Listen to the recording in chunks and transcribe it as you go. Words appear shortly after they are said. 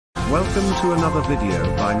Welcome to another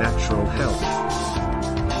video by Natural Health.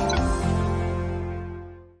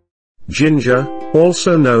 Ginger,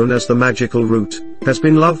 also known as the magical root, has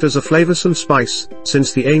been loved as a flavorsome spice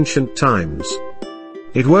since the ancient times.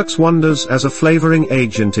 It works wonders as a flavoring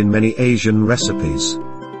agent in many Asian recipes.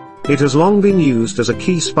 It has long been used as a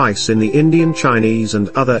key spice in the Indian, Chinese and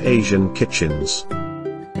other Asian kitchens.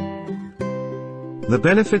 The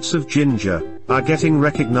benefits of ginger are getting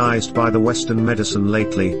recognized by the Western medicine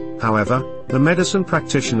lately. However, the medicine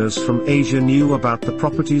practitioners from Asia knew about the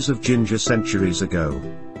properties of ginger centuries ago.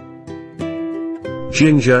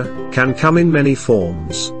 Ginger can come in many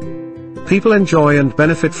forms. People enjoy and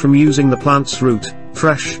benefit from using the plant's root,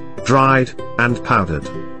 fresh, dried, and powdered.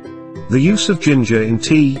 The use of ginger in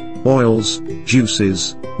tea, oils,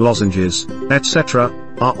 juices, lozenges, etc.,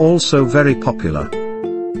 are also very popular.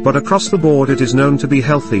 But across the board it is known to be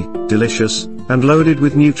healthy, delicious, and loaded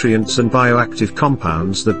with nutrients and bioactive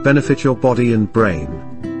compounds that benefit your body and brain.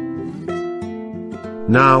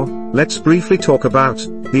 Now, let's briefly talk about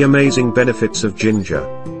the amazing benefits of ginger.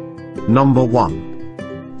 Number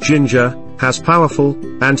 1. Ginger has powerful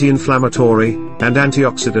anti-inflammatory and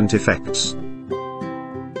antioxidant effects.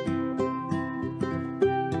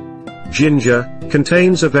 Ginger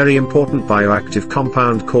contains a very important bioactive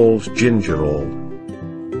compound called gingerol.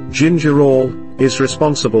 Gingerol is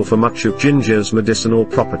responsible for much of ginger's medicinal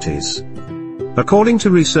properties. According to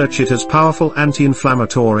research, it has powerful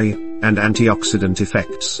anti-inflammatory and antioxidant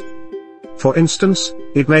effects. For instance,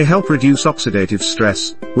 it may help reduce oxidative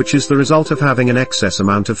stress, which is the result of having an excess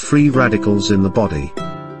amount of free radicals in the body.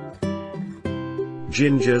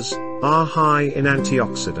 Gingers are high in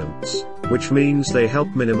antioxidants, which means they help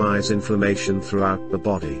minimize inflammation throughout the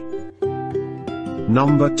body.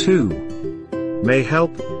 Number 2. May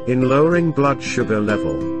help in lowering blood sugar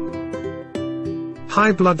level.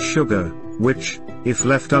 High blood sugar, which, if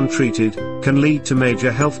left untreated, can lead to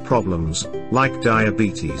major health problems, like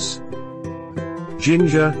diabetes.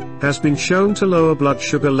 Ginger has been shown to lower blood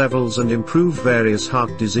sugar levels and improve various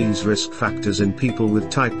heart disease risk factors in people with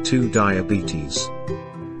type 2 diabetes.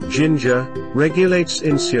 Ginger regulates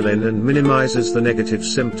insulin and minimizes the negative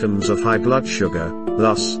symptoms of high blood sugar,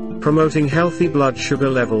 thus promoting healthy blood sugar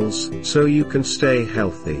levels so you can stay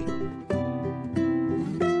healthy.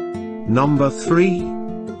 Number 3.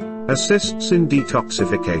 Assists in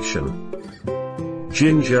detoxification.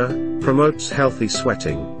 Ginger promotes healthy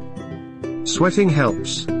sweating. Sweating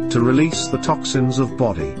helps to release the toxins of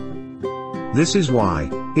body. This is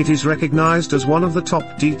why it is recognized as one of the top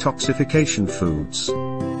detoxification foods.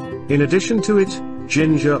 In addition to it,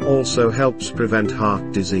 ginger also helps prevent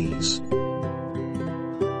heart disease.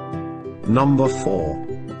 Number 4.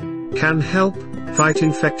 Can help fight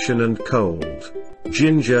infection and cold.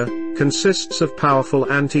 Ginger consists of powerful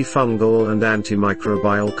antifungal and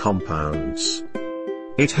antimicrobial compounds.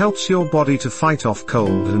 It helps your body to fight off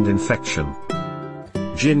cold and infection.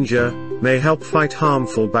 Ginger may help fight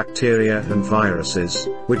harmful bacteria and viruses,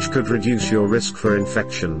 which could reduce your risk for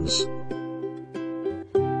infections.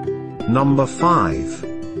 Number 5.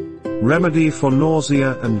 Remedy for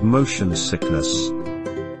nausea and motion sickness.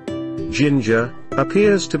 Ginger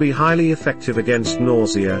appears to be highly effective against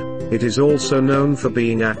nausea. It is also known for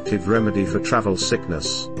being an active remedy for travel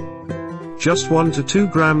sickness. Just 1 to 2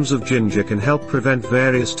 grams of ginger can help prevent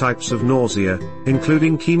various types of nausea,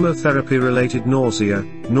 including chemotherapy-related nausea,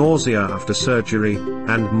 nausea after surgery,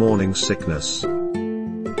 and morning sickness.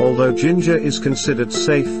 Although ginger is considered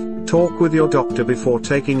safe, talk with your doctor before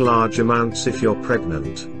taking large amounts if you're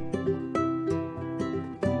pregnant.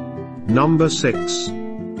 Number 6.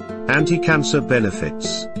 Anti-cancer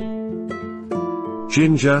benefits.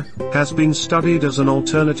 Ginger has been studied as an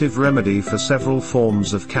alternative remedy for several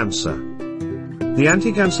forms of cancer. The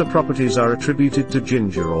anti-cancer properties are attributed to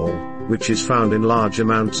gingerol, which is found in large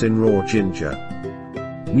amounts in raw ginger.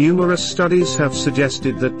 Numerous studies have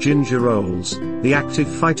suggested that gingerols, the active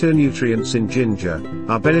phytonutrients in ginger,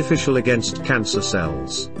 are beneficial against cancer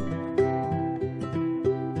cells.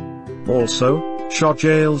 Also, shot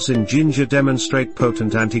gels in ginger demonstrate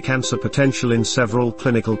potent anti-cancer potential in several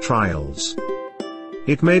clinical trials.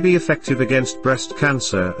 It may be effective against breast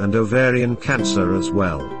cancer and ovarian cancer as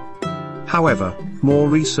well. However, more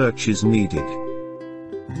research is needed.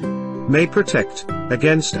 May protect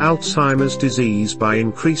against Alzheimer's disease by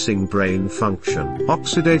increasing brain function.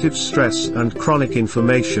 Oxidative stress and chronic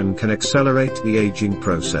inflammation can accelerate the aging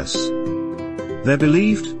process. They're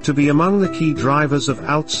believed to be among the key drivers of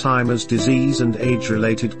Alzheimer's disease and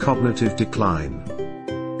age-related cognitive decline.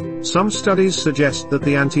 Some studies suggest that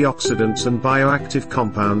the antioxidants and bioactive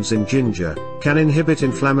compounds in ginger can inhibit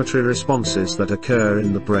inflammatory responses that occur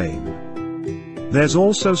in the brain. There's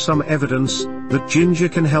also some evidence that ginger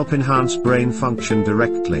can help enhance brain function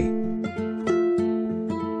directly.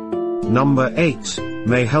 Number 8,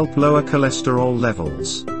 may help lower cholesterol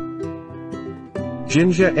levels.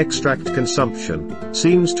 Ginger extract consumption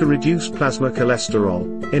seems to reduce plasma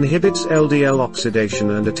cholesterol, inhibits LDL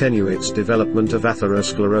oxidation and attenuates development of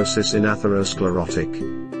atherosclerosis in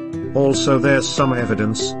atherosclerotic. Also, there's some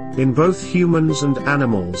evidence, in both humans and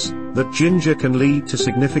animals, that ginger can lead to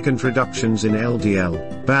significant reductions in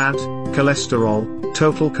LDL, bad cholesterol,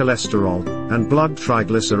 total cholesterol, and blood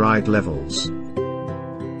triglyceride levels.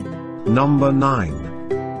 Number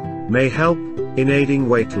 9. May help in aiding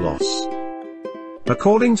weight loss.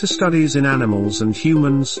 According to studies in animals and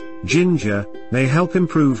humans, ginger may help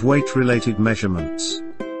improve weight-related measurements.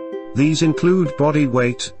 These include body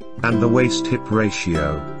weight and the waist-hip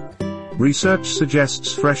ratio. Research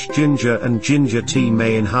suggests fresh ginger and ginger tea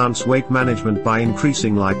may enhance weight management by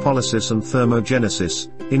increasing lipolysis and thermogenesis,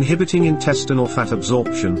 inhibiting intestinal fat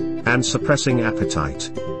absorption, and suppressing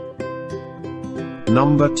appetite.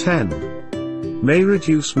 Number 10. May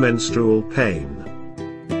reduce menstrual pain.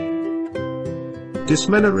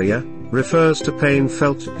 Dysmenorrhea refers to pain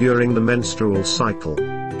felt during the menstrual cycle.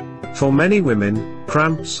 For many women,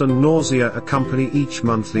 cramps and nausea accompany each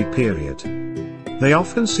monthly period. They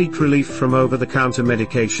often seek relief from over-the-counter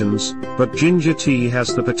medications, but ginger tea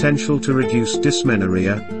has the potential to reduce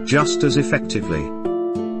dysmenorrhea just as effectively.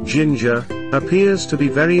 Ginger appears to be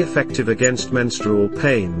very effective against menstrual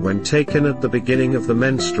pain when taken at the beginning of the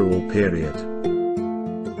menstrual period.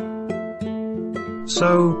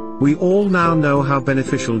 So, we all now know how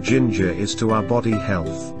beneficial ginger is to our body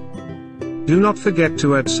health. Do not forget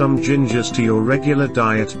to add some gingers to your regular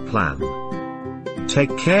diet plan.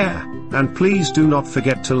 Take care, and please do not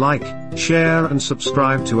forget to like, share and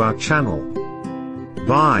subscribe to our channel.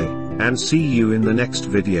 Bye, and see you in the next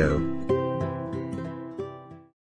video.